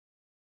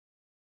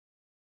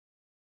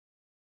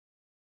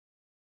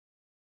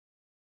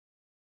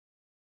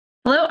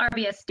Hello,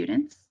 RBS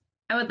students.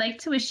 I would like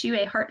to wish you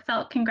a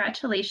heartfelt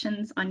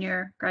congratulations on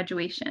your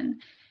graduation.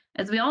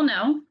 As we all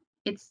know,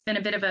 it's been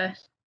a bit of a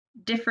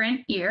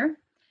different year.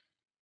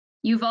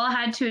 You've all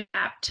had to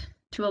adapt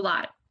to a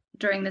lot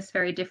during this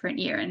very different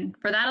year, and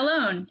for that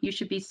alone, you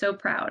should be so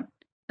proud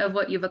of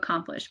what you've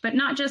accomplished. But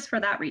not just for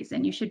that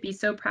reason, you should be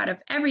so proud of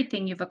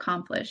everything you've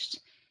accomplished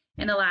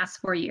in the last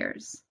 4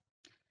 years.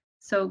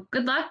 So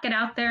good luck, get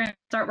out there and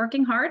start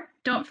working hard.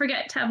 Don't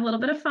forget to have a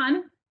little bit of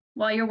fun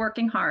while you're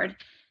working hard.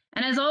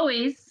 And as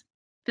always,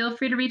 feel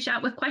free to reach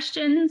out with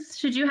questions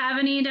should you have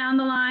any down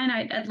the line.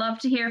 I'd love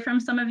to hear from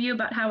some of you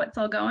about how it's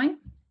all going.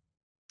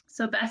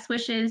 So best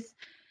wishes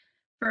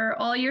for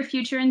all your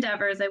future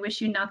endeavors. I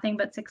wish you nothing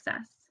but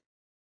success.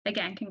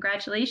 Again,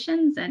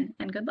 congratulations and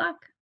good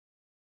luck.